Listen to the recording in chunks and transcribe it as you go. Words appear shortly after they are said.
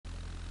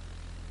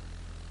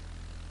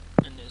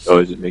Oh,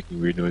 is it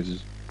making weird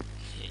noises?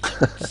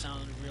 It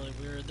sounded really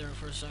weird there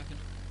for a second.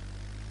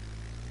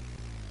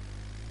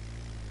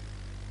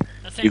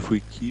 I think. If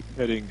we keep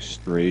heading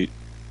straight,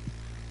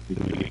 we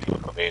can go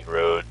on the main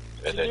road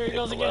and See, then there he take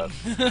goes a again. left.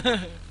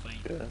 Fine.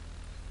 Yeah.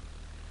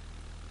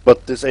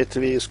 But this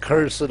ATV is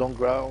cursed on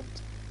ground.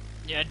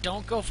 Yeah,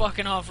 don't go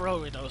fucking off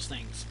road with those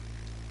things.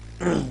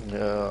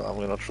 Yeah, I'm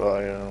gonna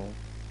try.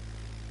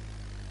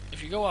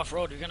 If you go off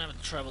road, you're gonna have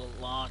to travel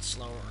a lot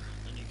slower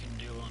than you can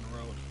do on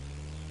road.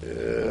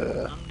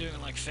 Yeah. I'm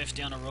doing like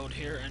 50 on the road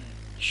here, and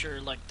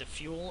sure, like the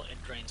fuel,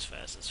 it drains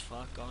fast as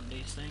fuck on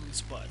these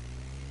things, but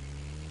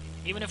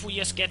even if we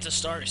just get to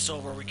start it's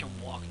over, we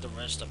can walk the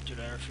rest up to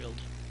the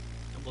airfield.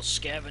 And we'll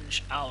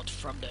scavenge out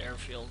from the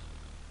airfield.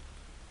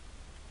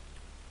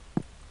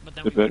 But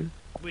then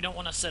we don't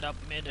want to set up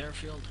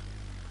mid-airfield.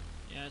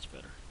 Yeah, it's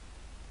better.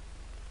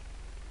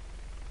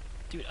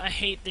 Dude, I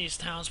hate these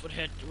towns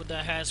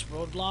that has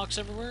roadblocks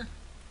everywhere.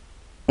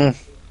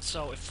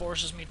 So it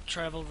forces me to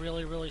travel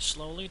really, really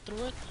slowly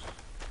through it.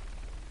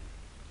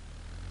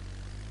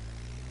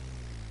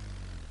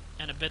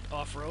 And a bit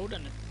off-road,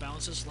 and it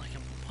bounces like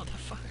a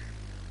motherfucker.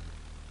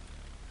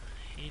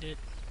 I hate it.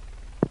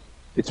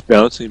 It's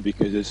bouncing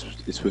because it's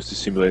supposed to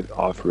simulate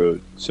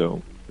off-road,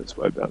 so that's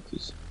why it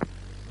bounces.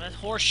 That's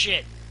horse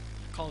shit.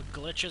 Called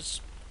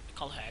glitches.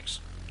 Called hacks.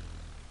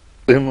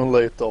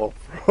 Simulate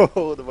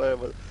off-road,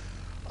 but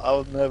I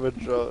would never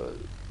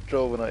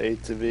drove an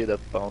ATV that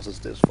bounces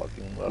this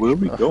fucking much. Where are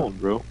we going,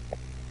 bro?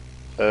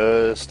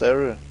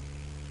 Stereo.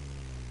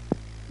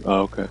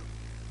 Oh, okay.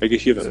 I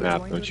guess you have a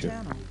map, don't you?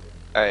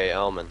 Hey,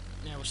 Elman.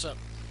 Yeah, what's up?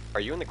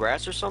 Are you in the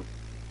grass or something?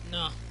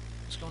 No.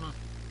 What's going on?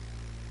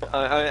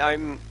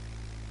 I'm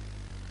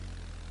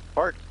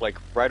parked like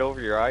right over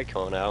your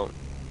icon. I don't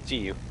see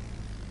you.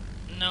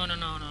 No,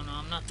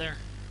 I'm not there.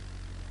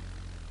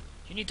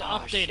 You need to Oh,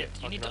 update shit, it.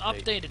 You need to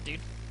fucking update it, dude.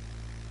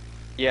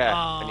 Yeah,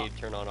 I need to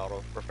turn on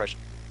auto refresh.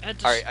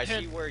 Alright, I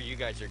see where you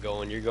guys are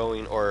going. You're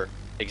going, or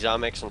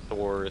XhameX and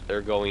Thor,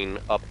 they're going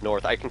up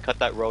north. I can cut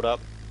that road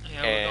up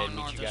Yeah, we're and going meet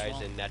north you as guys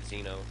well. in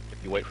Natzino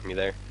if you wait for me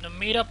there. Now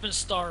meet up in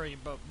Starry,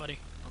 buddy.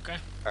 Okay?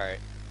 Alright.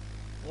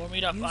 We'll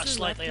meet up User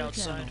slightly left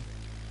your outside, channel.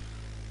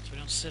 so we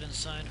don't sit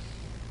inside.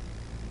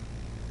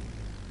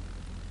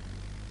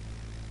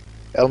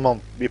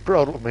 Elmon, be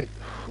proud of me.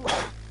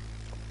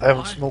 I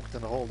haven't Why? smoked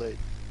in a whole day.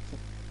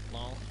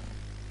 Lol.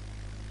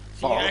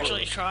 So you're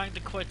actually trying to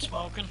quit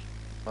smoking?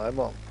 Nej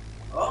man.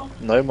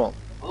 Nej man.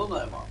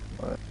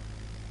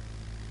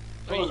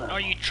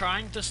 Are you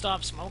trying to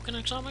stop smoking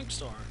at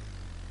XhameX or?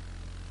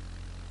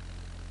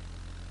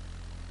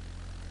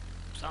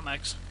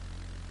 XhameX.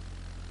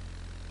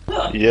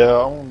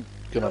 Yeah, I'm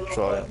gonna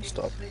try and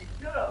stop.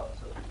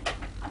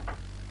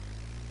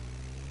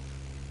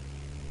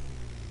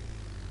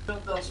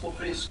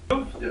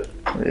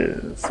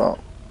 Yeah, fan.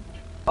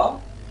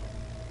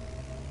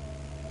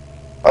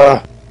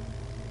 Ah!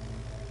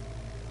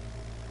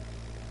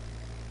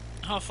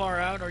 How far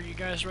out are you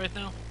guys right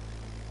now?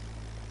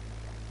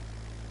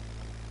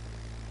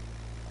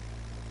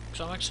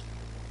 XhameX?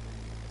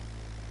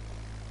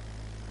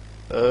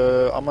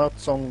 I'm at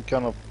some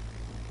kind of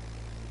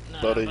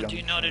Nah, bloody but do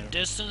you know the junction.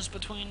 distance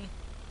between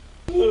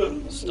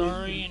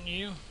Starry and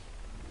you?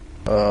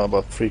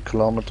 About 3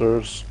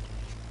 kilometers.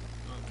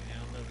 Okay,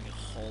 I'm moving a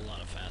whole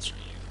lot faster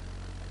than you.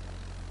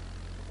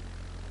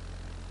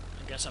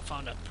 I guess I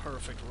found that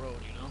perfect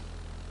road, you know?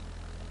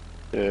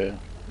 Yeah.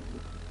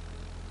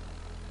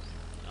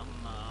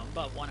 I'm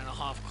about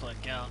 1.5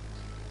 click out.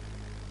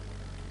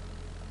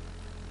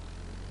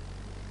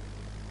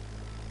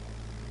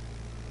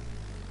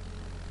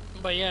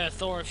 But yeah,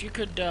 Thor, if you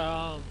could,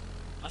 I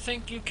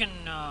think you can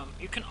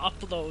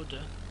upload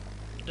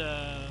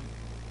the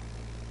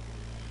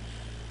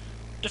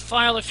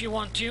file if you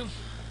want to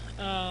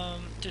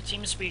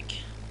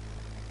TeamSpeak.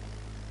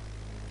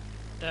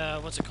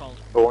 What's it called?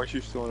 Oh, aren't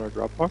you still in our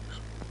Dropbox?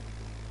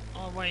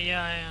 Oh wait,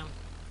 yeah, I am.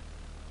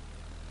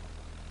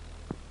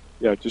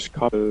 Yeah, just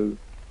copy.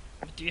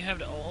 Do you have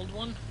the old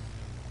one?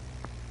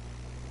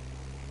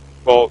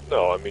 Well,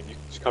 no, I mean, you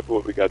can just copy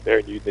what we got there,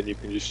 and then you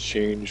can just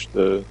change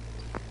the...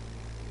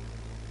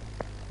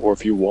 Or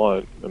if you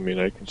want, I mean,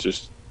 I can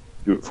just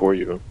do it for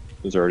you.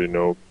 There's already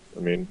no... I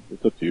mean,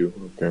 it's up to you.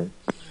 Okay.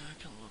 Yeah, I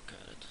can look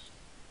at it.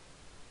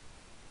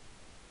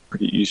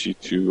 Pretty easy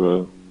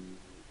to...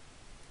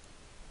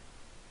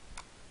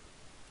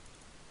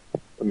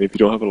 I mean, if you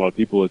don't have a lot of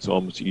people, it's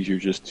almost easier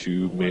just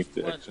to make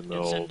the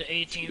XML... It's in the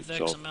 18th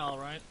itself. XML,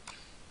 right?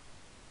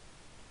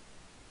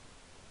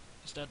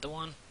 Is that the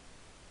one?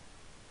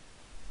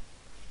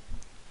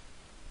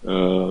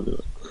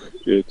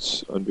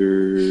 It's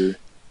under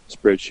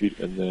spreadsheet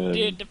and then...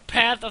 Dude, the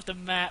path of the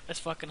map is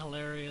fucking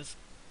hilarious.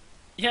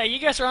 Yeah, you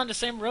guys are on the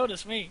same road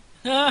as me.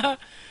 So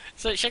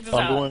check this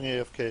I'm out. going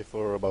AFK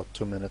for about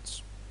 2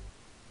 minutes.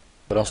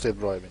 But I'm still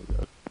driving.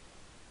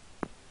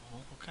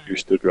 Oh, okay. You're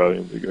still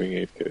driving, but going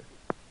AFK.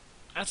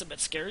 That's a bit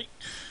scary.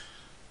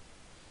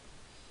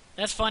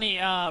 That's funny.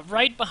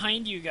 Right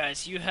behind you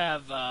guys, you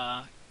have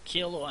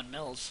Kilo and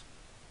Mills.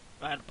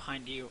 right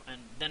behind you,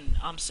 and then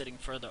I'm sitting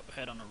further up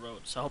ahead on the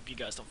road, so I hope you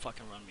guys don't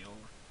fucking run me over.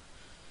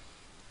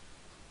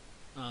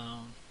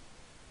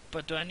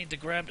 But do I need to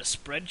grab the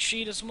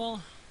spreadsheet as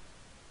well?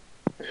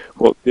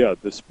 Well, yeah,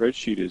 the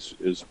spreadsheet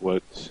is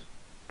what...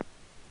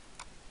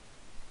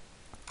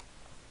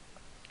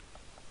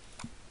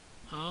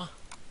 Huh?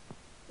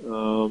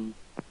 I'm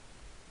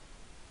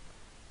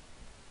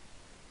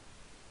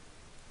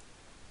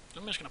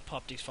just gonna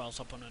pop these files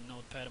up on a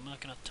notepad. I'm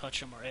not gonna touch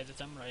them or edit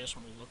them, but I just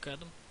want to look at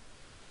them.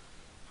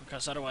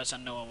 Because otherwise I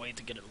know a way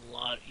to get a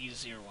lot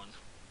easier one.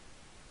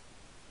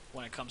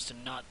 When it comes to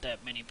not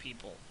that many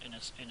people in a...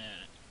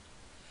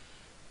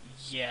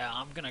 Yeah,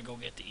 I'm gonna go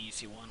get the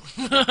easy one.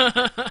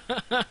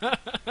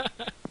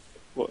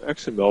 Well,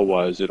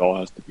 XML-wise, it all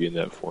has to be in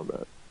that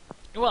format.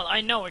 Well,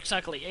 I know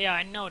exactly. Yeah,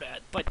 I know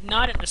that. But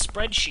not in the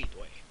spreadsheet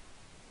way.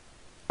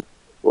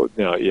 Well,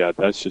 now, yeah,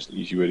 that's just an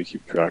easy way to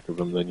keep track of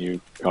them. Then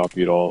you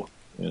copy it all,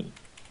 and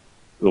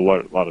a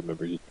lot of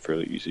memories, it's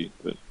fairly easy,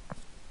 but...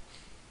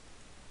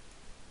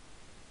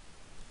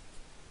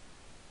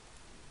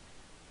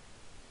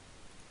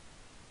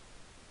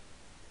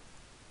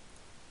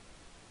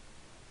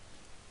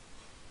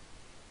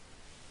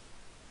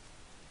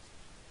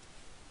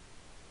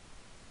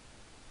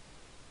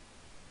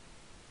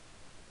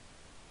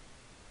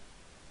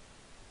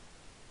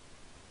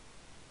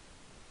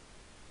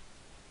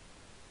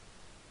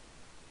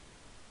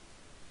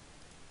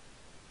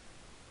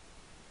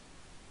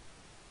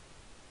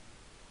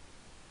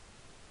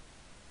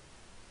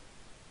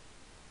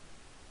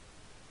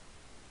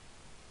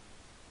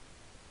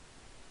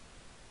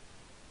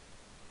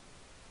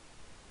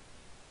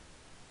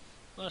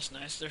 Well, that's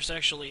nice. There's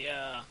actually,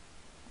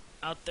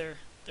 out there,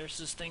 there's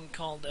this thing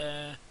called,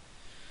 the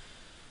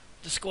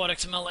Squad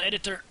XML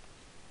editor.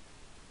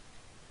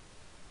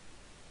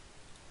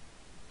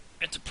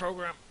 It's a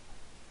program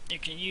you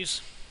can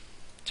use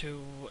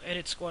to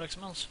edit Squad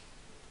XMLs.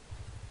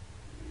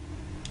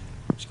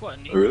 It's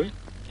quite neat, Oh, really? right?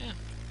 Yeah.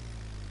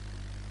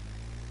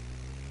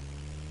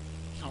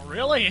 Oh,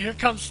 really? Here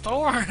comes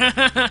Thor!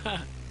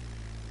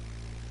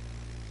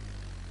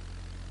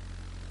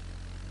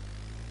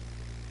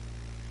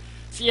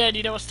 So yeah,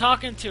 dude, I was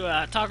talking to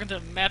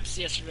Meps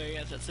yesterday.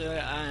 Or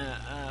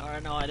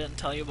no, I didn't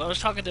tell you, but I was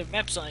talking to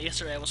Meps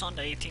yesterday. I was on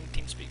the 18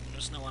 TeamSpeak when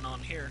there's no one on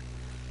here,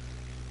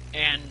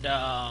 and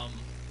I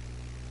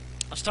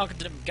was talking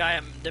to the guy,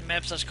 the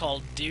Meps that's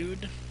called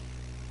Dude.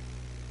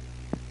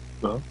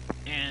 Huh?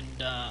 And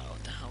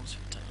what the hell was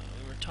we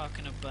were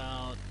talking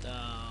about?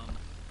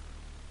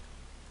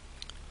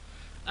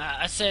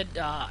 I said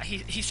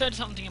he said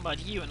something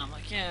about you, and I'm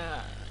like,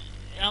 yeah.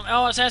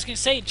 I was asking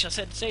Sage. I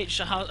said, Sage,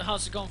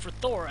 how's it going for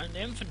Thor and the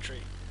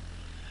infantry?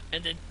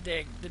 And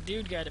the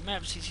dude guy, the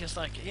Maps, he's just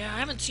like, yeah, I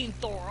haven't seen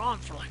Thor on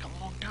for like a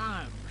long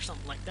time or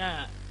something like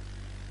that.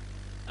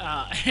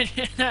 And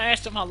I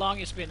asked him how long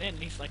he's been in,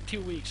 and he's like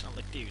 2 weeks. And I'm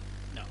like, dude,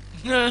 no.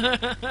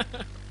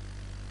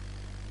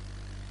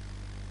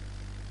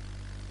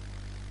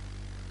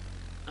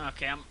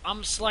 Okay,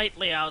 I'm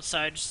slightly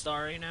outside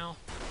Starry now.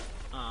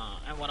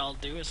 And what I'll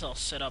do is I'll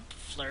set up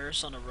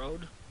flares on the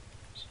road,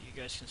 so you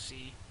guys can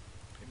see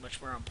pretty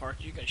much where I'm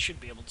parked. You guys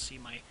should be able to see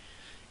my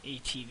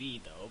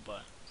ATV though,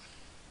 but...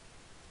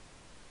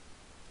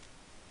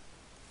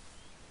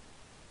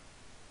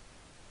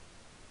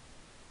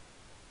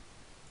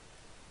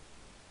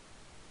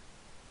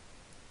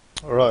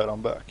 Alright,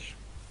 I'm back.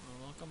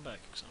 Well, welcome back,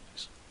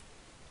 XhameX.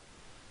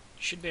 You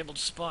should be able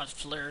to spot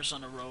flares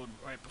on the road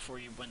right before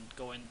you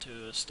go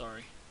into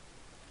Starry.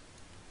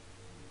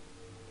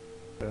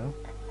 Yeah.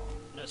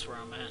 That's where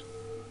I'm at.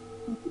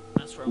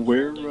 That's where I'm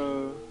Where holding.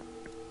 do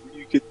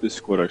you get the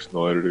Squad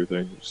XML editor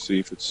thing? See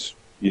if it's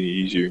any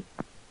easier.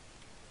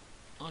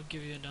 I'll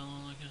give you a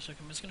download like in a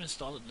second. I'm just gonna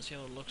install it and see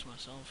how it looks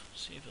myself.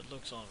 See if it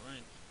looks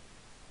alright.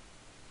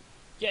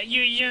 Yeah,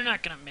 you're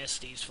not gonna miss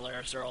these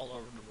flares. They're all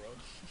over the road.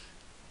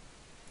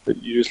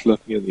 But you just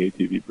left me on the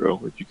ATV, bro.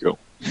 Where'd you go?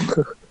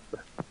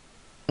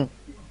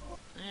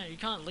 Yeah, you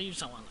can't leave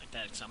someone like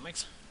that,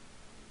 XhameX.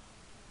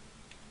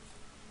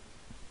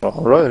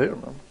 Alright here,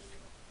 man.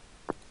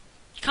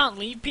 You can't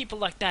leave people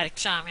like that,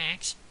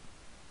 XhameX.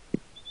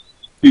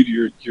 Dude,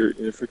 you're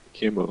in a freaking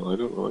camo. I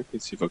don't know. I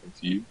can't see fucking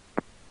see you.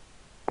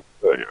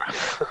 Oh yeah.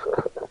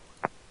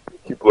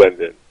 You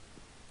blend in.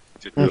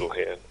 Just your little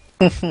hand.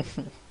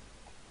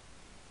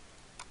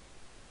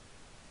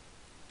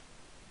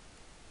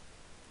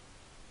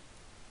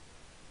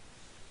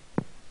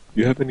 Do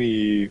you have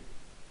any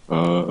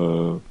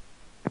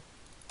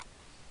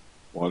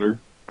water?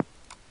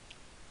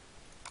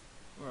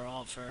 We're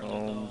all fairly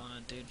low on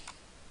it, dude.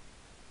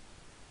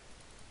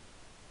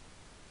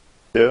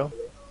 Yeah.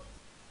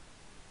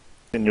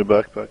 In your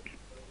backpack. Well,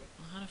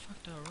 how the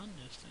fuck do I run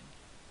this thing?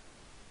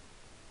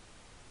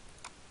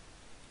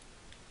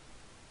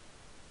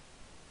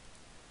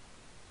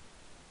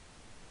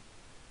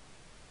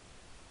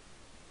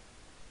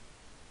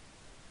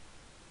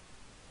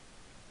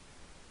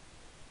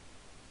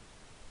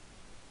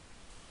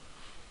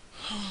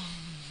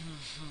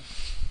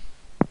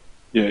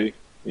 Yay.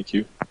 Thank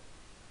you.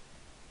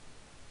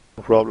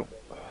 No problem.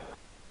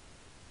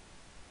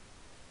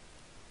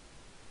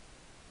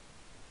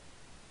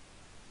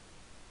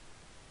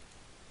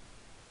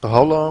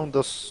 How long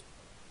does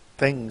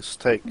things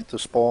take to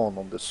spawn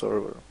on this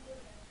server?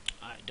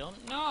 I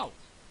don't know.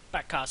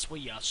 Because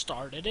we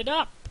started it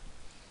up.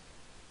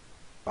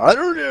 I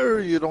don't know,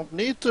 you don't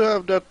need to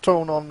have that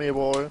tone on me,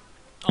 boy.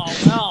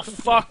 Oh well,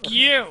 fuck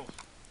you!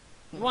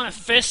 You want a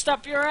fist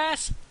up your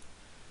ass?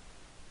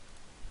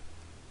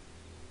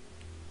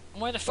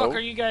 Why the fuck are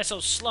you guys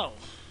so slow?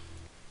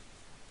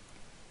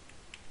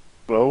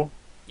 Slow?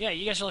 Yeah,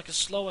 you guys are like the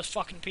slowest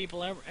fucking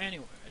people ever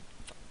anywhere.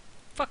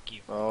 Fuck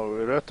you. Oh,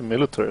 we're at the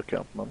military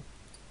camp, man.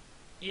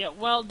 Yeah,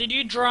 well, did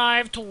you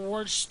drive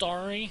towards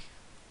Starry?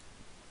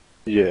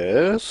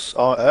 Yes,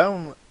 I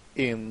am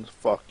in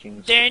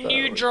fucking Then Starry.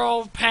 you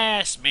drove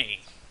past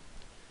me.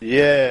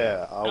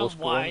 Yeah, I Now was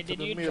why going to did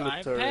the you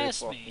drive military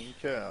past fucking me?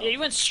 camp. Yeah, you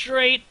went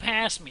straight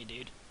past me,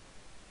 dude.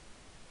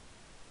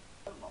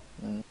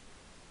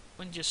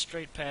 Went just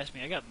straight past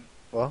me. I got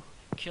What?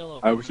 Kilocuna.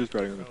 I was just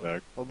riding on the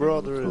back. My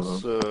brother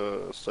is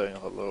saying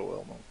hello,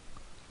 Elman.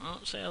 Oh,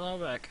 say hello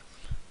back.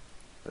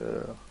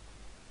 Yeah.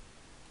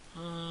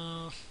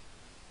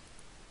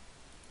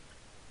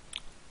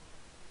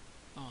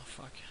 Oh,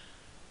 fuck.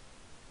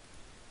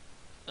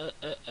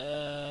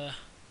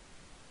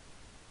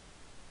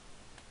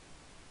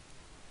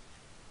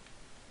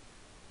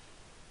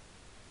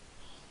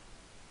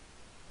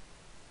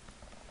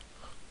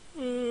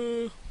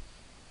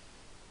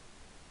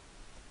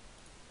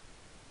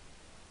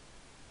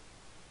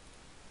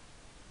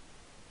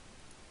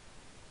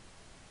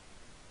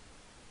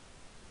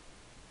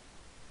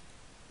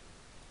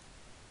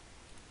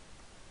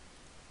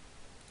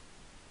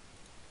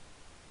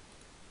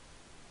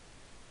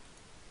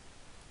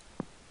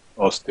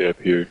 I'll stay up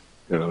here.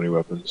 I don't have any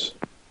weapons.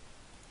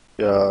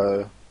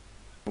 Yeah,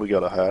 we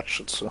got a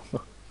hatchet, so...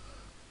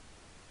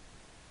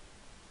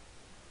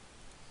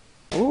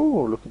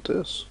 Oh, look at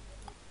this.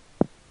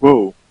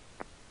 Whoa!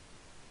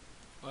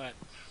 What?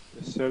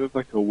 It sounded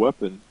like a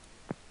weapon.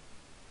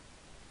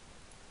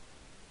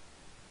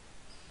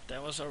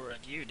 That was over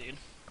at you, dude.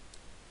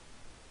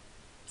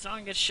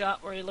 Someone get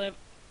shot where you live?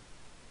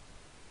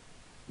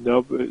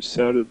 No, but it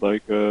sounded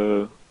like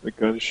a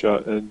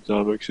gunshot and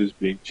XhameX is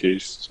being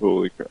chased.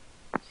 Holy crap.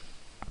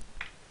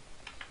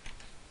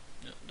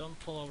 No, don't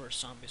pull over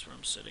zombies where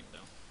I'm sitting, though.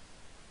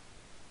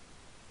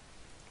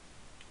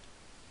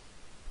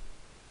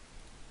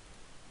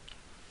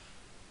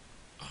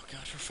 Oh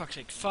god, for fuck's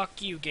sake.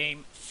 Fuck you,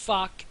 game.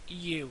 Fuck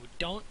you.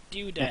 Don't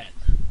do that.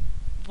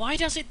 Why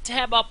does it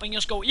tab up and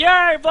just go,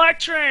 yay, Black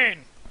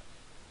Train!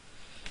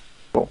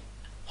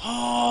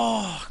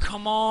 Oh,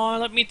 come on,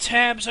 let me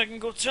tab so I can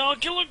go tell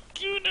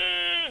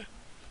Kilocuna!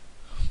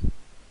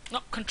 No,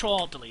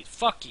 Control-Alt-Delete.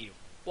 Fuck you.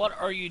 What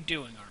are you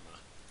doing, Arma?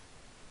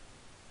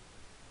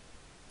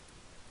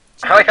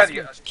 I like how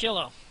you...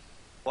 Kilo.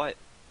 What?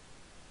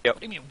 What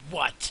do you mean,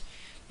 what?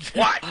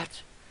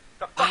 What?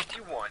 The fuck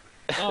you want?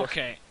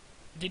 Okay.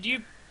 Did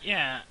you...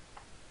 Yeah.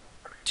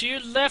 To your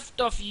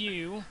left of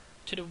you,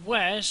 to the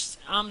west,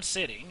 I'm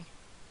sitting.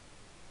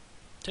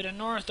 To the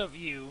north of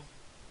you,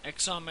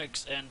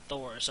 XhameX and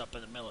Thor is up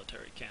in the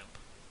military camp.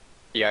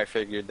 Yeah, I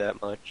figured that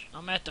much.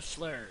 I'm at the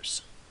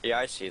flares. Yeah,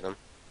 I see them.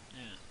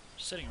 Yeah,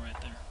 sitting right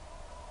there.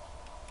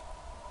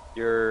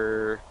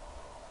 You're...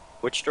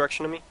 Which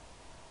direction of me?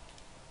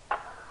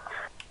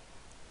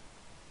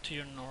 To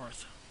your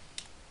north.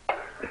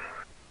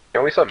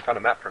 Yeah, we still haven't found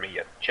a map for me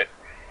yet. Shit.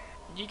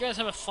 Do you guys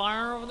have a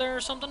fire over there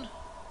or something?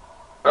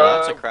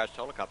 That's a crashed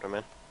helicopter,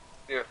 man.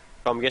 Yeah.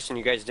 So I'm guessing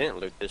you guys didn't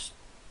loot this.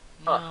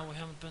 No, we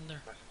haven't been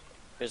there.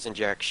 There isn't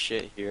jack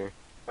shit here.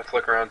 Let's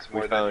look around some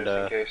more found,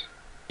 just in case.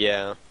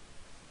 Yeah.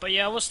 But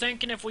yeah, I was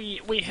thinking if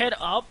we head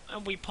up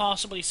and we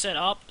possibly set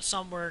up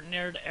somewhere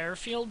near the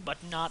airfield, but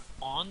not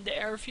on the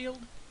airfield.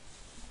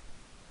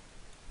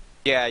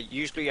 Yeah,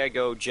 usually I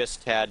go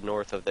just tad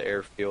north of the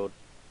airfield.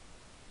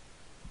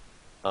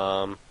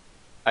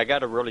 I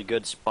got a really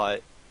good spot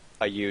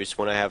I use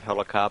when I have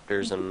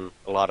helicopters and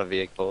a lot of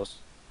vehicles.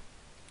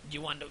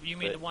 You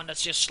mean the one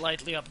that's just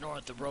slightly up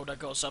north, the road that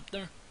goes up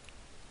there?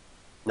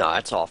 Nah,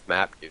 it's off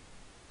map, dude.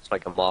 It's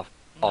like a off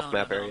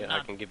map area.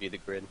 not... I can give you the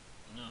grid.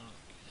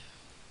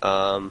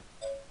 No.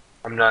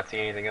 I'm not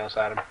seeing anything else,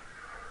 Adam.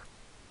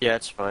 Yeah,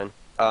 it's fine.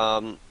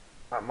 Not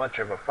much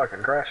of a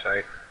fucking crash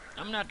site.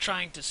 I'm not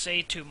trying to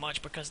say too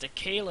much because the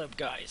Caleb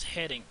guy is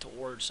heading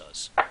towards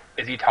us.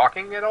 Is he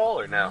talking at all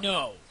or no?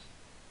 No.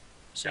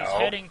 So he's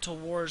heading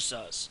towards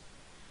us.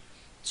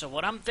 So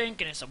what I'm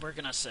thinking is that we're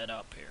gonna set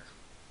up here.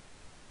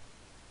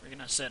 We're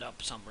gonna set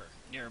up somewhere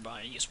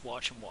nearby and just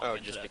watch him walk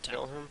into that town.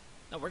 Kill him?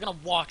 No, we're gonna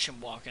watch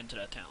him walk into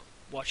that town.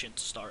 Watch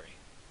into Starry.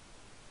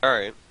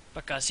 Alright.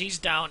 Because he's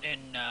down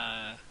in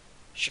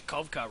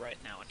Shakovka right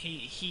now,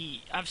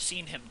 and I've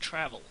seen him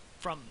travel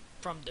from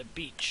the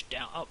beach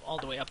down up all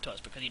the way up to us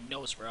because he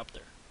knows we're up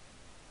there.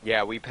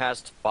 Yeah, we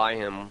passed by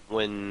him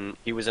when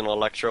he was in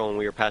Electro and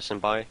we were passing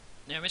by.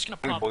 Yeah, I'm just gonna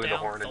pop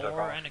down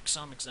Thor and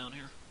XhameX down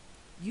here.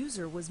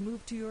 User was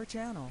moved to your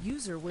channel.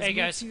 User was hey moved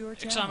guys, to your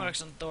channel.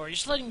 XhameX and Thor,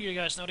 just letting you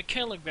guys know the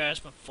Caleb guy's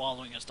been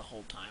following us the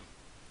whole time.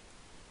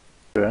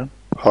 Yeah.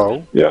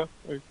 How? Yeah,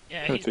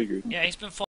 Yeah, I figured. Yeah, he's been following